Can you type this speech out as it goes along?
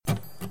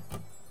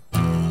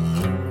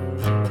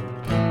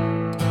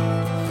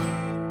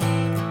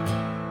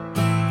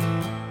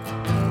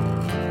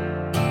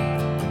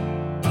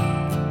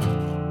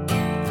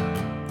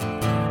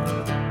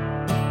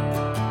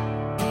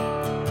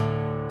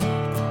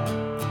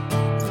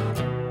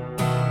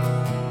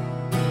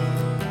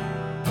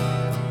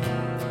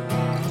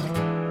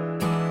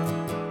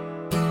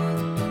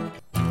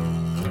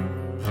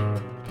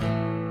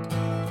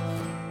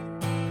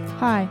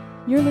Hi,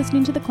 you're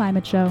listening to The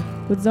Climate Show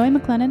with Zoe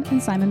McLennan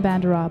and Simon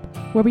Banderob,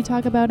 where we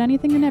talk about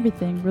anything and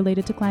everything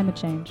related to climate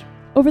change.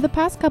 Over the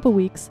past couple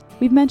weeks,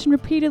 we've mentioned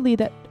repeatedly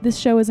that this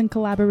show is in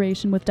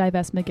collaboration with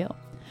Divest McGill,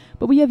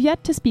 but we have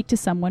yet to speak to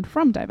someone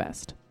from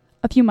Divest.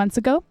 A few months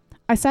ago,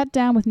 I sat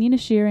down with Nina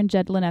Shear and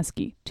Jed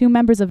Lineski, two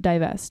members of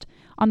Divest,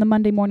 on the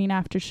Monday morning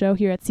after show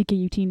here at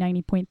CKUT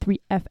 90.3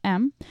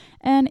 FM,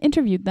 and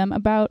interviewed them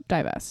about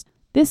Divest.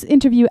 This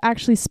interview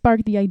actually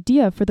sparked the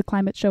idea for the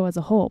climate show as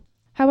a whole.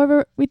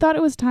 However, we thought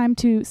it was time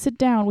to sit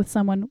down with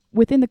someone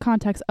within the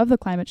context of the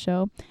climate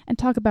show and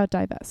talk about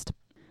Divest.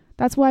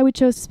 That's why we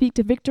chose to speak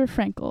to Victor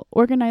Frankel,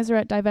 organizer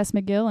at Divest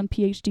McGill and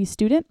PhD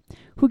student,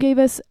 who gave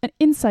us an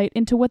insight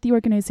into what the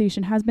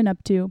organization has been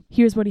up to.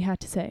 Here's what he had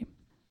to say.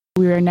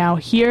 We are now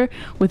here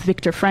with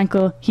Victor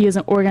Frankel. He is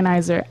an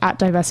organizer at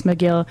Divest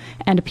McGill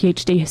and a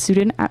PhD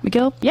student at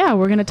McGill. Yeah,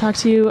 we're going to talk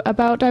to you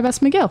about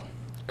Divest McGill.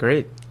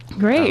 Great.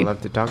 I'd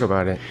love to talk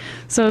about it.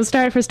 So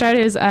for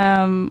starters,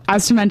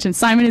 as to mention,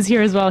 Simon is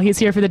here as well. He's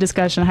here for the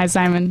discussion. Hi,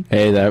 Simon.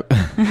 Hey there.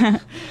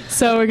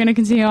 So we're going to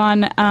continue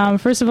on.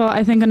 First of all,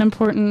 I think an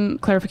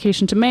important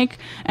clarification to make,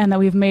 and that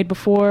we've made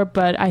before,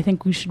 but I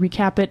think we should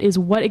recap it, is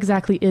what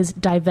exactly is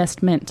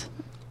divestment?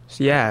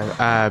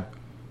 Yeah,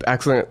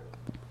 excellent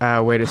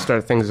way to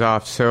start things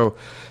off. So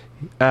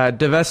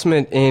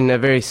divestment in a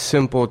very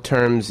simple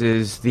terms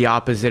is the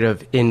opposite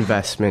of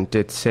investment.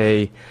 It's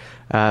a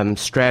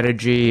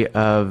strategy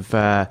of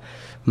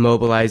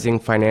mobilizing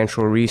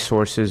financial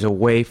resources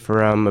away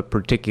from a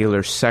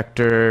particular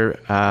sector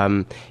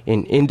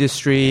in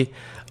industry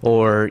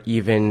or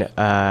even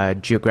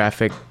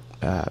geographic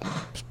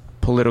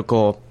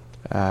political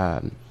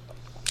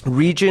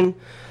region,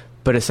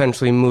 but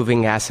essentially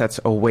moving assets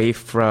away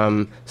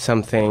from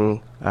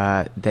something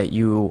that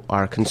you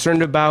are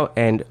concerned about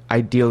and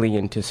ideally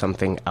into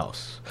something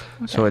else.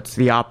 Okay. So it's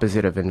the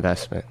opposite of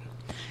investment.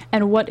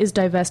 And what is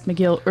Divest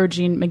McGill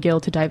urging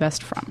McGill to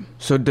divest from?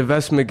 So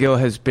Divest McGill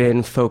has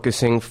been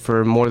focusing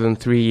for more than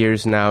 3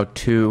 years now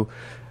to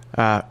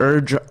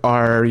urge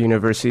our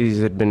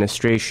university's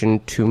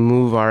administration to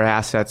move our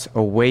assets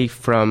away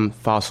from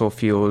fossil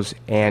fuels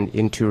and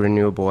into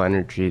renewable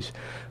energies.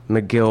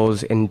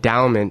 McGill's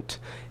endowment,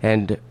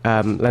 and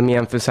let me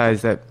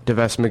emphasize that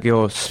Divest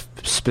McGill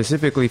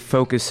specifically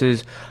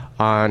focuses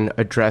on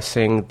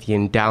addressing the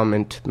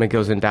endowment.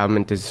 McGill's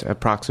endowment is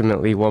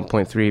approximately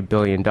 $1.3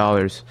 billion,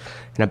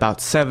 and about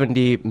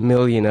 70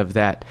 million of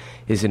that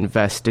is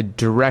invested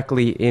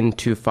directly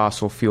into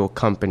fossil fuel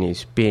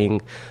companies,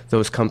 being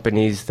those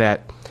companies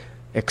that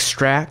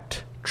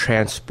extract,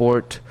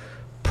 transport,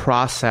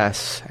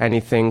 process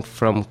anything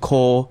from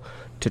coal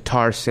to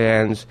tar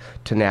sands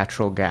to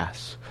natural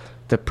gas,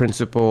 the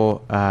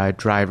principal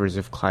drivers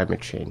of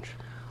climate change.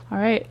 All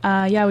right.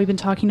 We've been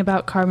talking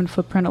about carbon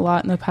footprint a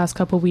lot in the past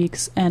couple of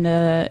weeks, and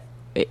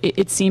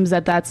it seems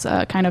that that's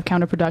kind of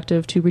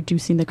counterproductive to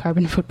reducing the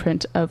carbon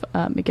footprint of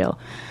McGill.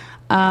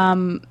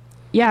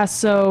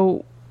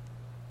 So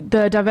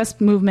the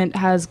Divest movement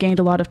has gained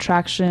a lot of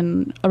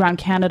traction around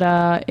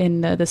Canada,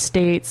 in the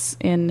States,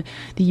 in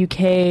the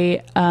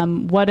UK.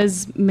 What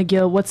is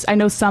McGill? I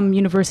know some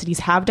universities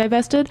have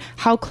divested.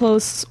 How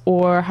close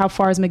or how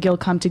far has McGill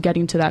come to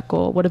getting to that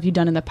goal? What have you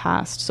done in the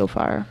past so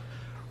far?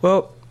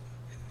 Well,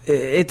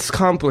 it's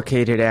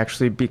complicated,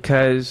 actually,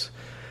 because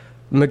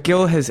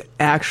McGill has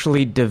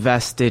actually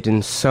divested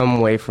in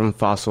some way from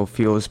fossil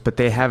fuels, but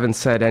they haven't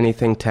said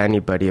anything to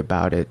anybody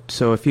about it.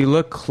 So if you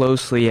look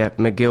closely at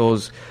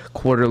McGill's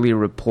quarterly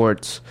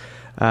reports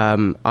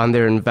on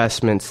their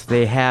investments,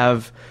 they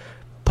have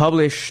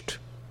published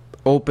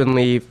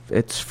openly.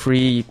 It's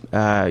free.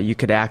 You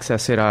could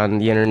access it on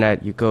the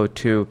internet. You go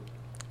to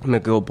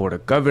McGill Board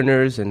of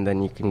Governors, and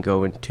then you can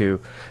go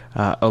into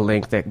a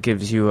link that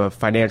gives you a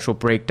financial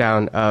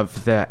breakdown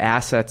of the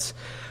assets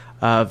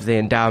of the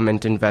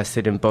endowment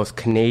invested in both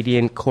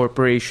Canadian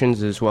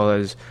corporations as well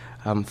as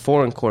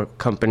foreign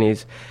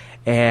companies.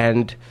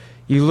 And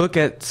you look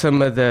at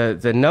some of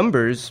the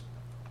numbers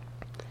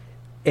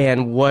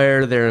and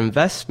where their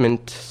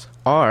investments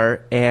are,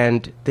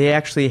 and they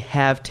actually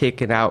have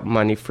taken out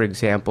money, for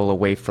example,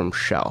 away from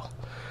Shell.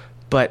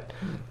 But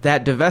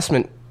that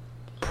divestment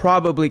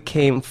probably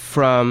came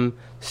from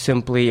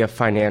simply a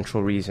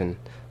financial reason.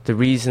 The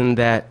reason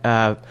that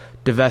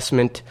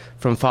divestment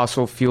from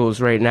fossil fuels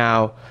right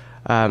now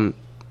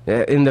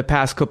in the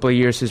past couple of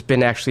years has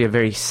been actually a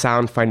very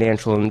sound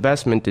financial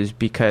investment is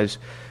because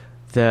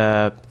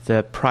the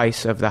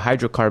price of the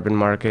hydrocarbon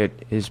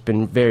market has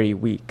been very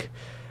weak.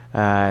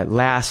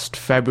 Last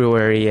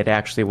February, it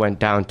actually went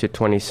down to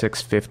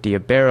 $26.50 a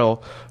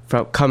barrel,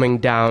 coming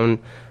down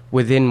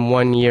within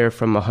 1 year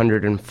from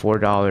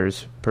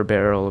 $104 per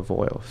barrel of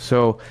oil.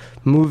 So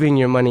moving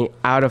your money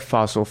out of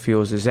fossil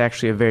fuels is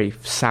actually a very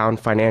sound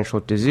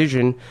financial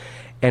decision,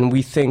 and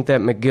we think that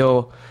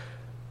McGill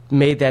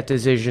made that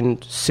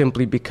decision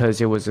simply because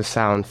it was a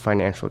sound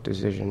financial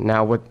decision.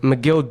 Now, what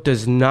McGill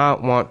does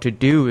not want to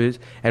do is,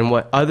 and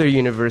what other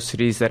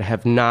universities that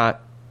have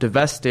not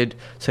divested,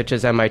 such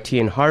as MIT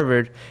and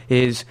Harvard,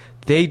 is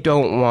they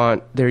don't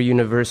want their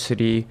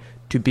university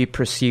to be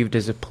perceived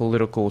as a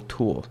political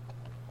tool.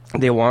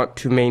 They want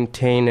to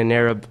maintain an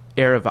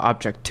air of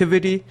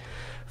objectivity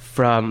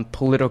from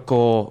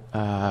political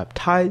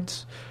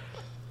tides.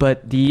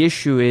 But the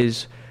issue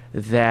is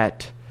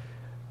that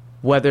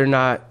whether or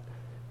not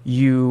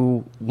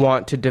you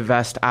want to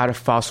divest out of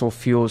fossil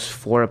fuels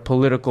for a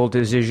political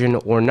decision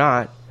or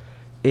not,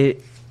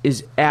 it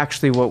is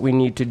actually what we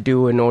need to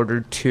do in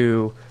order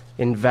to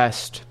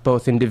invest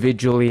both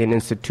individually and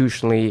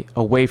institutionally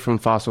away from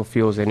fossil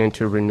fuels and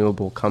into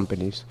renewable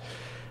companies.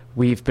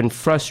 We've been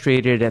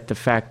frustrated at the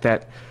fact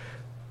that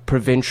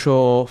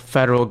provincial,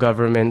 federal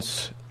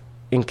governments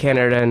in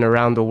Canada and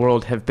around the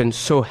world have been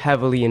so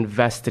heavily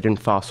invested in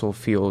fossil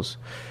fuels.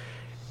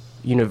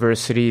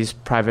 Universities,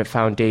 private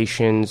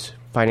foundations,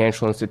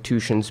 financial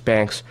institutions,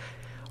 banks.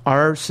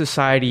 Our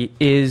society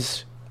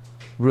is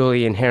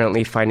really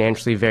inherently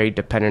financially very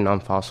dependent on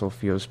fossil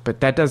fuels, but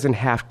that doesn't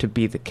have to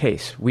be the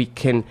case. We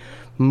can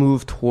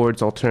move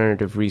towards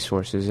alternative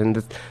resources.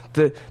 And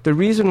the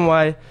reason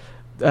why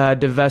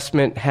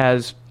divestment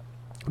has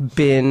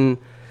been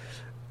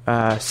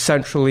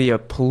centrally a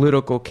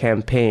political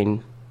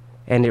campaign,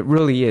 and it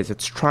really is,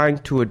 it's trying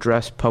to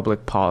address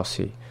public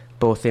policy,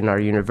 both in our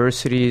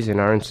universities, in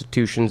our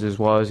institutions, as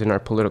well as in our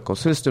political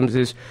systems,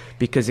 is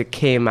because it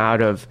came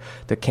out of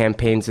the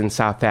campaigns in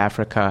South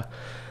Africa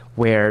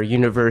where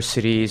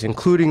universities,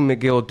 including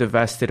McGill,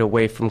 divested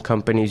away from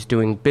companies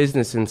doing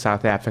business in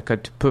South Africa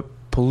to put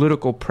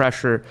political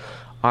pressure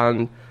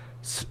on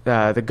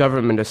the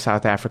government of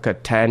South Africa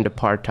to end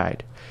apartheid.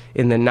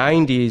 In the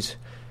 90s,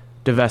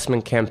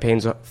 divestment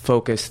campaigns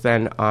focused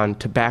then on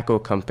tobacco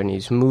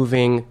companies,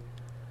 moving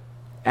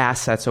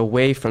assets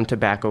away from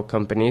tobacco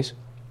companies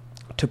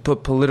to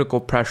put political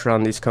pressure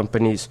on these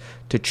companies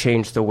to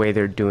change the way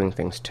they're doing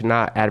things, to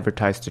not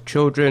advertise to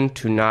children,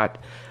 to not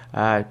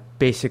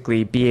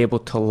basically be able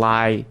to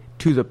lie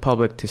to the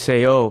public to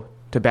say, oh,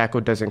 tobacco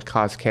doesn't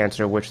cause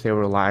cancer, which they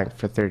were lying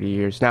for 30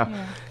 years. Now,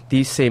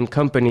 these same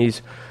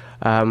companies,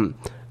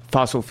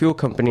 fossil fuel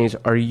companies,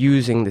 are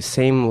using the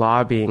same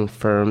lobbying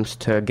firms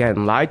to,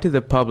 again, lie to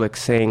the public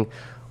saying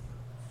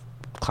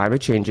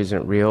climate change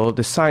isn't real,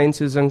 the science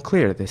is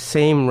unclear, the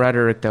same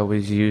rhetoric that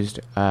was used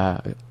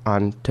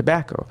on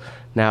tobacco.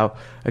 Now,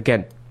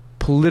 again,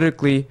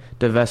 politically,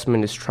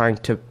 divestment is trying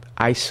to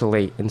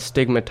isolate and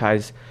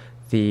stigmatize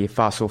the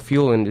fossil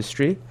fuel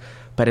industry,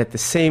 but at the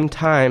same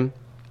time,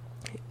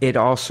 it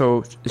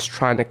also is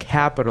trying to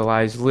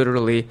capitalize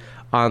literally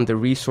on the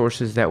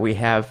resources that we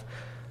have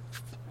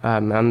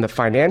on the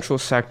financial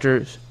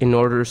sectors in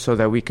order so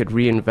that we could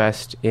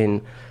reinvest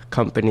in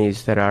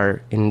companies that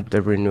are in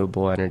the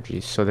renewable energy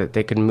so that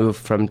they can move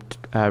from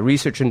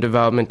research and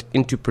development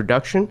into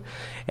production,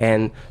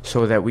 and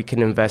so that we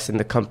can invest in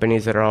the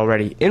companies that are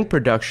already in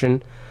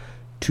production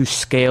to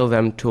scale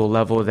them to a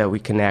level that we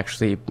can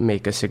actually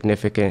make a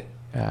significant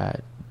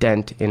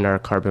dent in our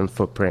carbon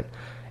footprint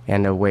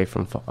and away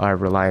from our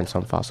reliance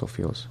on fossil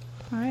fuels.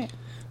 All right.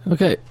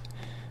 Okay.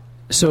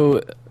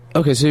 So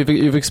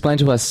you've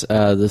explained to us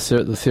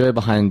the theory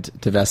behind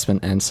divestment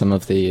and some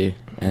of the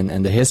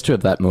and the history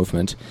of that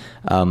movement.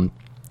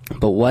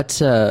 But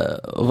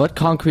what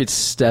concrete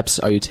steps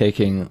are you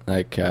taking?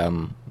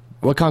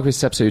 What concrete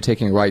steps are you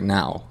taking right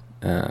now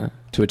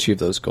to achieve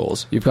those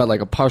goals? You've got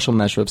a partial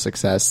measure of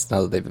success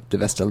now that they've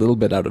divested a little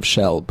bit out of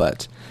Shell,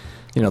 but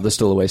there's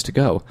still a ways to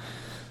go.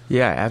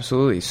 Yeah,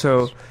 absolutely.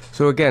 So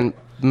again,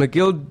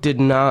 McGill did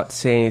not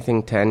say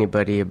anything to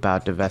anybody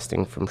about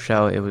divesting from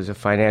Shell. It was a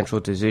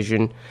financial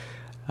decision.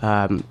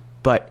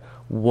 But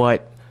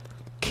what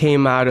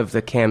came out of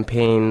the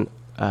campaign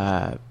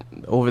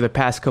over the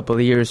past couple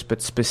of years,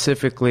 but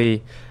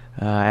specifically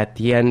at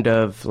the end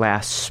of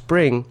last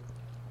spring,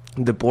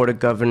 the Board of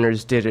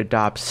Governors did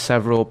adopt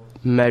several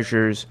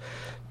measures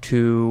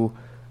to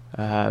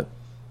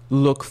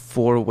look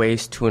for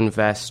ways to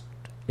invest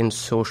in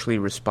socially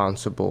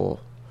responsible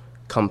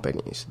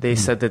companies. They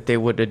said that they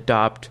would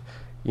adopt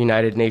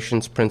United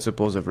Nations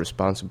principles of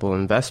responsible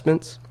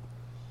investments,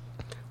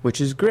 which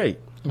is great.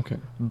 Okay.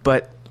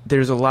 But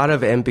there's a lot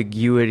of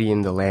ambiguity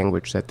in the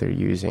language that they're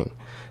using.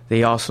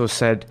 They also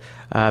said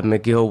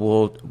McGill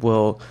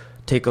will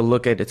take a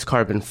look at its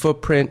carbon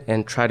footprint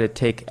and try to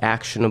take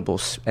actionable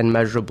and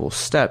measurable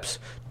steps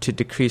to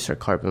decrease our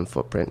carbon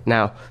footprint.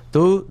 Now,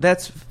 though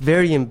that's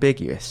very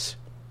ambiguous,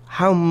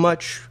 how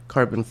much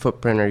carbon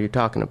footprint are you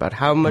talking about?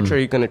 How much are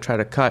you going to try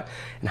to cut?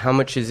 And how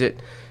much is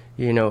it,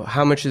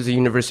 how much is the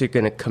university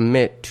going to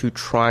commit to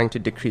trying to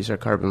decrease our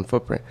carbon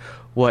footprint?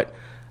 What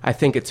I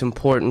think it's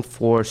important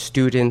for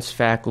students,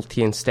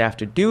 faculty, and staff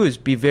to do is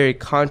be very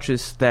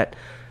conscious that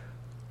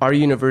our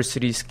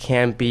universities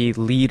can be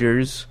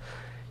leaders,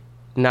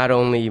 not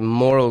only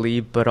morally,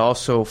 but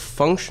also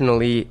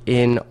functionally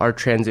in our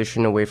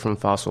transition away from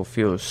fossil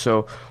fuels.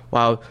 So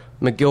while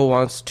McGill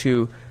wants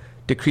to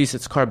decrease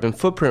its carbon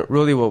footprint,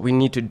 really what we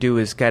need to do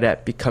is get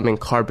at becoming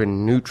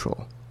carbon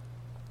neutral.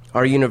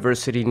 Our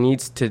university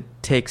needs to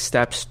take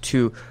steps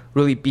to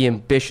really be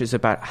ambitious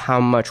about how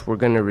much we're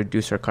going to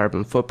reduce our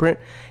carbon footprint,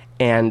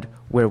 and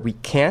where we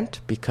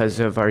can't, because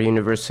of our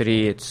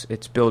university,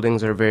 its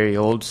buildings are very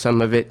old.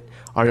 Some of it,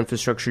 our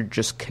infrastructure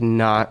just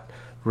cannot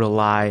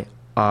rely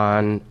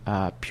on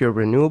pure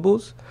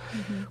renewables.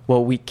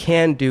 What we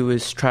can do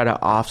is try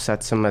to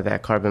offset some of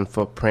that carbon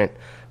footprint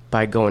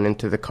by going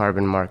into the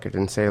carbon market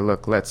and say,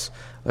 look, let's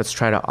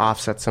try to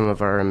offset some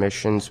of our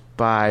emissions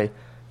by,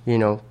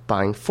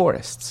 buying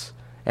forests,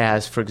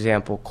 as, for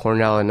example,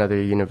 Cornell and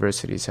other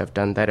universities have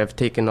done that have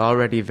taken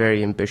already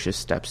very ambitious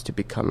steps to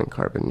becoming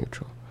carbon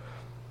neutral.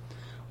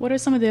 What are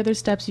some of the other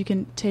steps you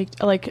can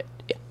take, like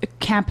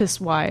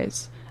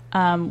campus-wise?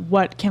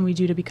 What can we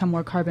do to become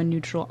more carbon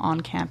neutral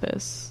on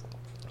campus?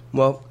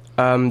 Well,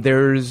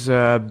 there's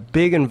a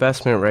big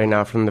investment right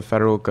now from the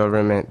federal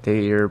government.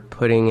 They are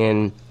putting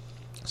in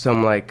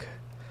some like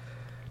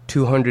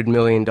 $200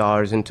 million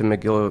into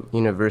McGill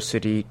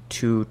University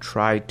to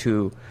try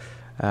to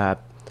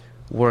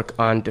work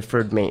on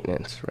deferred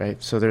maintenance,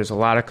 right? So there's a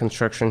lot of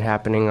construction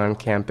happening on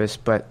campus,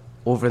 but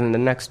over the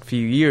next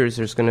few years,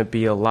 there's going to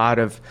be a lot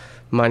of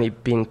money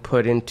being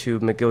put into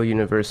McGill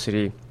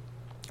University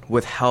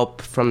with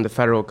help from the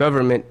federal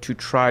government to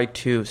try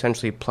to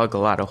essentially plug a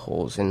lot of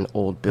holes in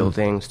old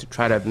buildings, to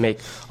try to make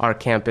our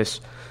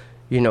campus,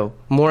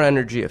 more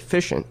energy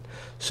efficient.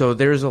 So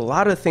there's a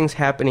lot of things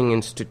happening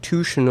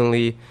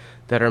institutionally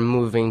that are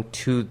moving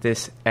to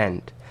this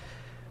end.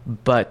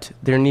 But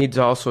there needs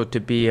also to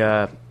be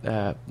a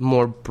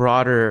more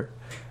broader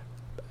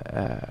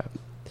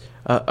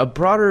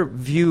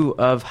view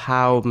of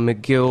how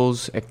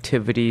McGill's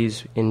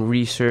activities in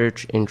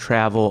research, in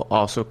travel,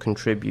 also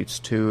contributes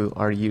to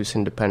our use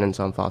and dependence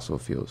on fossil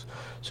fuels.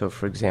 So,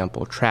 for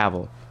example,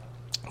 travel.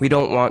 We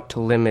don't want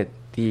to limit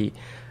the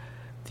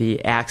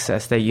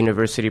access that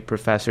university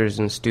professors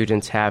and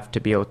students have to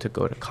be able to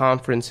go to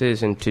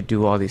conferences and to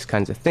do all these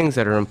kinds of things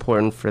that are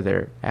important for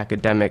their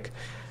academic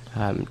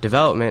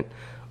development,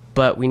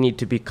 but we need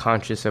to be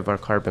conscious of our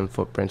carbon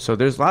footprint. So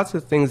there's lots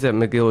of things that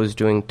McGill is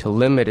doing to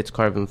limit its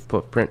carbon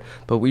footprint,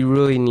 but we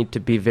really need to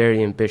be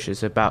very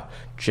ambitious about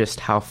just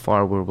how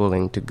far we're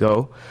willing to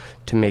go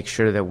to make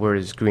sure that we're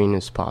as green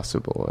as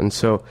possible. And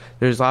so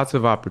there's lots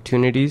of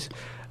opportunities.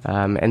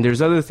 And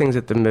there's other things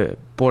that the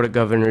Board of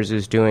Governors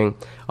is doing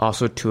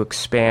also to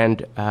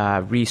expand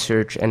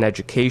research and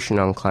education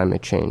on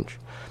climate change.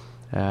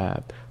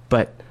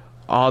 But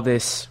all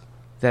this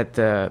that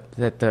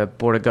the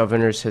Board of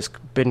Governors has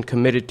been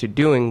committed to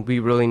doing, we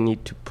really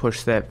need to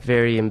push that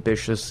very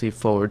ambitiously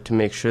forward to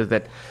make sure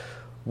that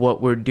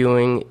what we're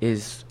doing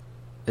is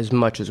as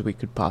much as we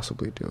could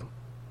possibly do.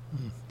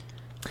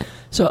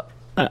 So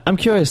I'm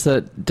curious,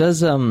 that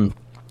does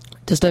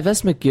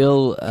Divest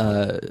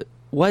McGill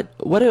what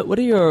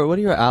are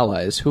your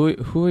allies?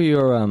 Who are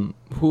your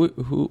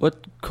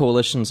what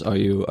coalitions are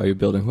you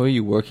building? Who are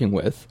you working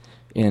with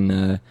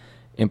in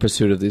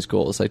pursuit of these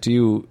goals? Like,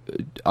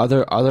 are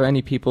there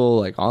any people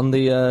like on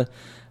the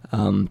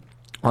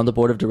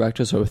board of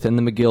directors or within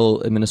the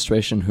McGill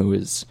administration who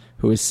is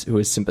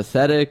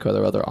sympathetic? Are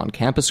there other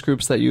on-campus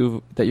groups that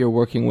you're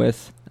working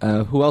with?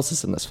 Who else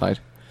is in this fight?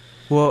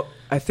 Well,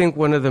 I think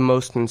one of the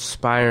most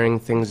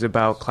inspiring things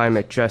about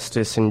climate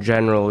justice in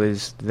general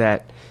is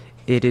that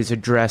it is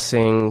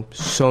addressing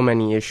so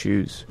many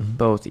issues,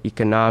 both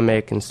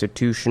economic,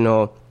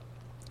 institutional.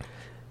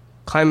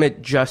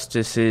 Climate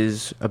justice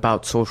is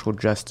about social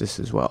justice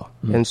as well.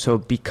 And so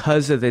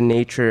because of the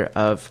nature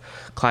of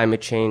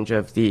climate change,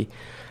 of the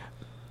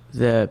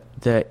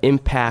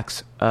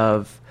impacts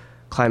of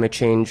climate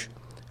change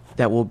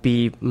that will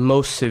be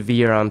most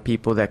severe on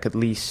people that could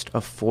least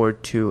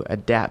afford to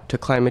adapt to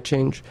climate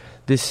change,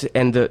 this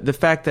and the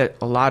fact that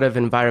a lot of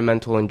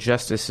environmental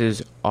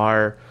injustices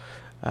are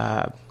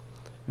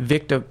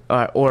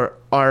or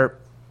are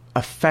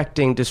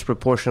affecting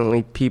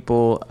disproportionately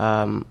people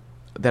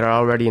that are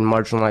already in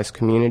marginalized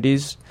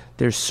communities,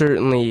 there's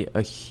certainly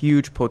a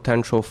huge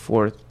potential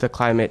for the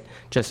climate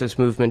justice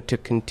movement to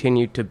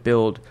continue to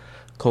build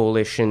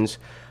coalitions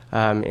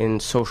in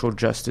social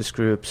justice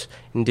groups,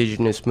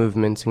 indigenous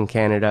movements in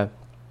Canada.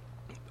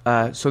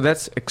 So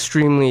that's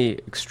extremely,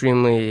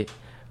 extremely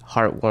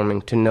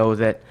heartwarming to know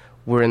that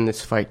we're in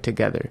this fight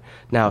together.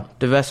 Now,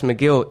 Divest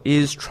McGill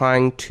is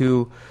trying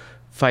to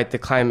fight the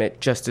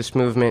climate justice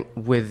movement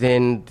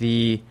within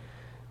the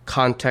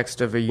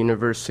context of a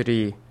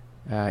university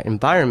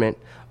environment,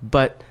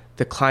 but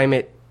the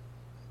climate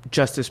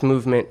justice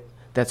movement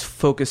that's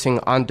focusing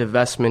on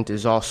divestment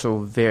is also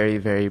very,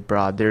 very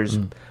broad. There's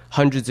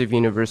hundreds of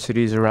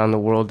universities around the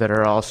world that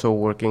are also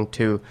working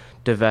to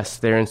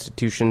divest their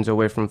institutions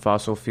away from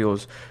fossil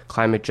fuels.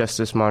 Climate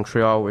Justice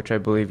Montreal, which I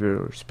believe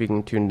you're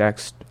speaking to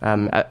next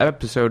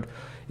episode,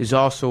 is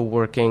also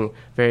working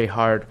very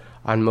hard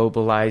on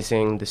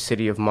mobilizing the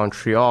city of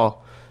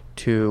Montreal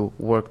to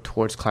work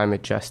towards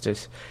climate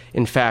justice.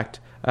 In fact,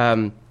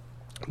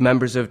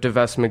 members of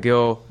Divest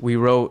McGill, we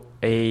wrote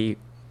a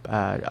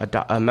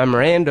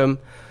memorandum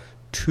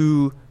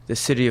to the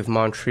city of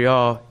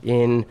Montreal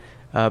in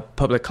a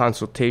public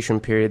consultation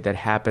period that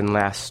happened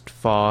last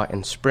fall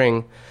and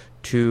spring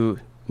to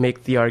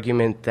make the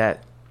argument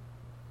that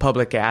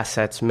public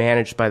assets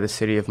managed by the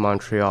city of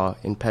Montreal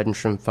in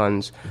pension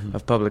funds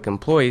of public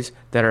employees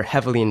that are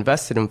heavily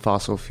invested in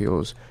fossil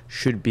fuels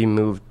should be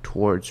moved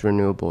towards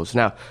renewables.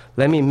 Now,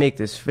 let me make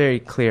this very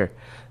clear.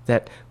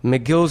 that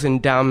McGill's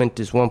endowment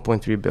is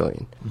 $1.3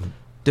 billion.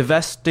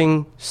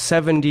 Divesting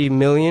 $70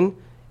 million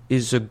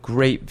is a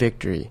great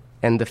victory.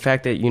 And the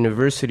fact that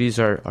universities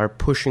are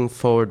pushing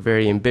forward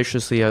very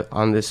ambitiously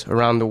on this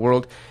around the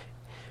world,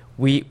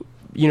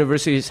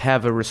 universities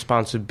have a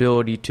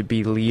responsibility to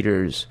be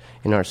leaders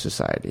in our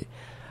society.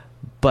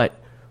 But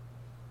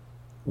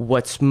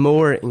what's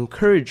more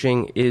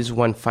encouraging is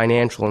when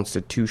financial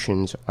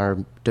institutions are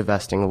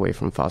divesting away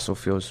from fossil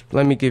fuels.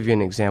 Let me give you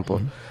an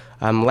example.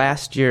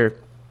 Last year,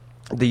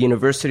 the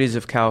universities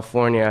of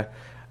California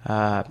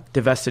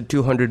divested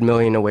 $200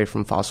 million away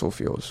from fossil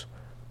fuels.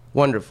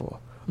 Wonderful.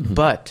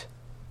 But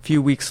a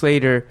few weeks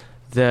later,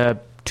 the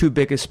two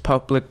biggest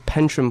public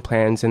pension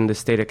plans in the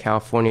state of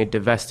California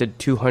divested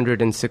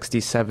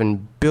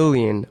 $267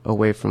 billion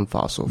away from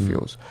fossil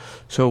fuels.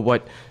 So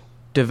what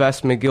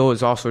Divest McGill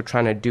is also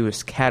trying to do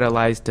is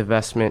catalyze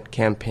divestment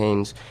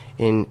campaigns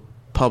in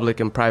public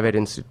and private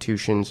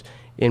institutions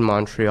in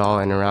Montreal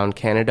and around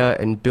Canada,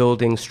 and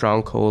building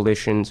strong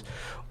coalitions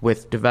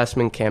with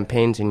divestment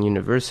campaigns in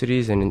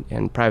universities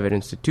and private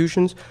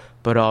institutions,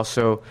 but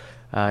also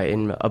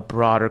in a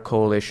broader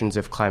coalitions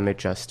of climate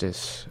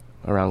justice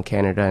around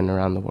Canada and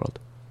around the world.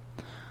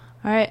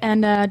 All right,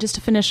 and just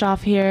to finish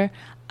off here,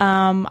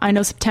 I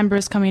know September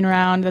is coming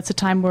around. That's a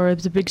time where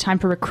it's a big time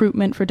for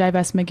recruitment for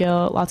Divest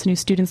McGill. Lots of new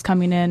students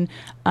coming in.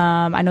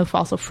 I know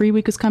Fossil Free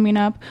Week is coming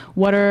up.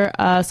 What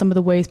are some of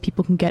the ways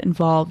people can get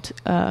involved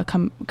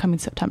coming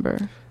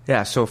September?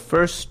 Yeah, so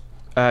first,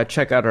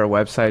 check out our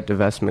website,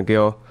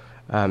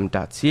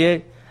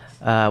 divestmcgill.ca.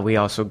 We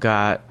also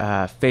got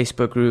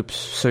Facebook groups,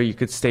 so you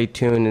could stay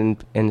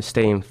tuned and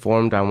stay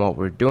informed on what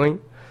we're doing.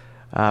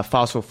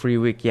 Fossil Free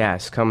Week,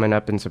 is coming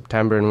up in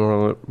September,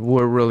 and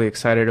we're really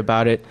excited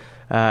about it.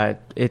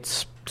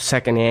 It's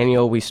second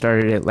annual. We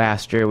started it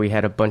last year. We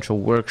had a bunch of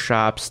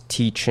workshops,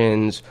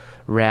 teach-ins,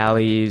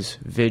 rallies,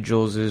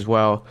 vigils as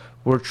well.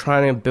 We're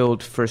trying to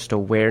build first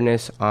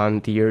awareness on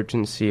the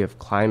urgency of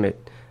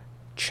climate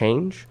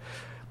change,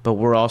 but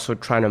we're also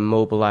trying to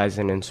mobilize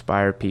and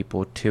inspire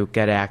people to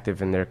get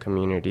active in their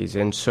communities.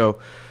 And so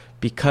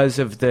because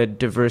of the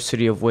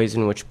diversity of ways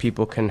in which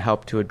people can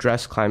help to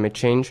address climate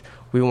change,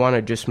 we want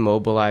to just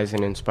mobilize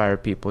and inspire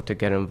people to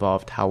get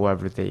involved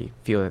however they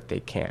feel that they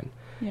can.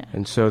 Yeah.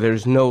 And so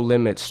there's no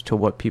limits to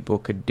what people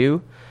could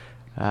do.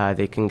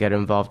 They can get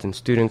involved in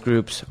student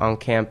groups, on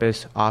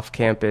campus, off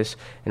campus,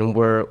 and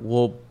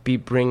we'll be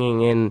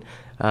bringing in,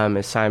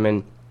 as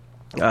Simon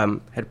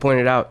had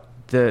pointed out,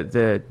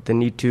 the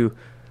need to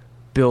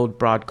build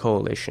broad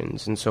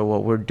coalitions. And so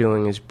what we're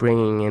doing is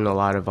bringing in a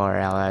lot of our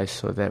allies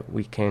so that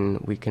we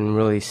can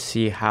really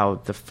see how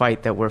the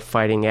fight that we're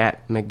fighting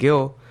at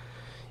McGill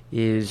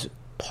is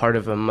part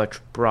of a much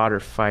broader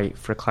fight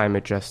for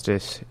climate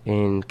justice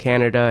in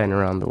Canada and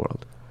around the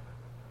world.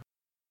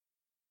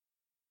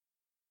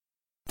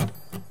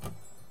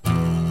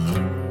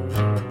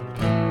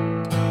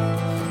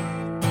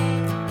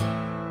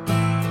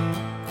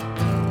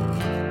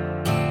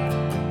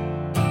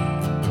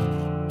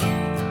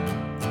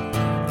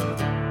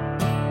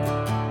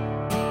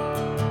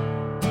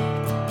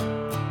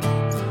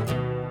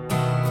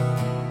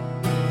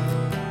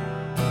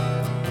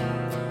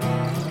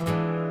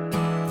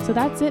 So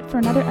that's it for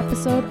another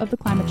episode of The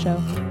Climate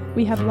Show.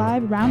 We have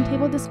live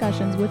roundtable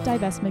discussions with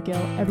Divest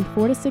McGill every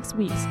 4 to 6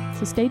 weeks,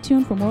 so stay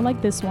tuned for more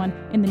like this one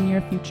in the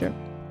near future.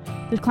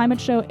 The Climate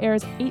Show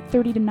airs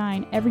 8:30 to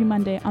 9 every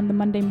Monday on the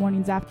Monday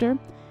mornings after,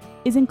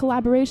 is in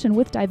collaboration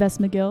with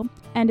Divest McGill,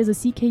 and is a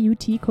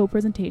CKUT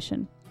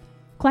co-presentation.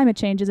 Climate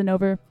change isn't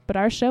over, but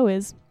our show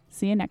is.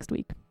 See you next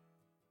week.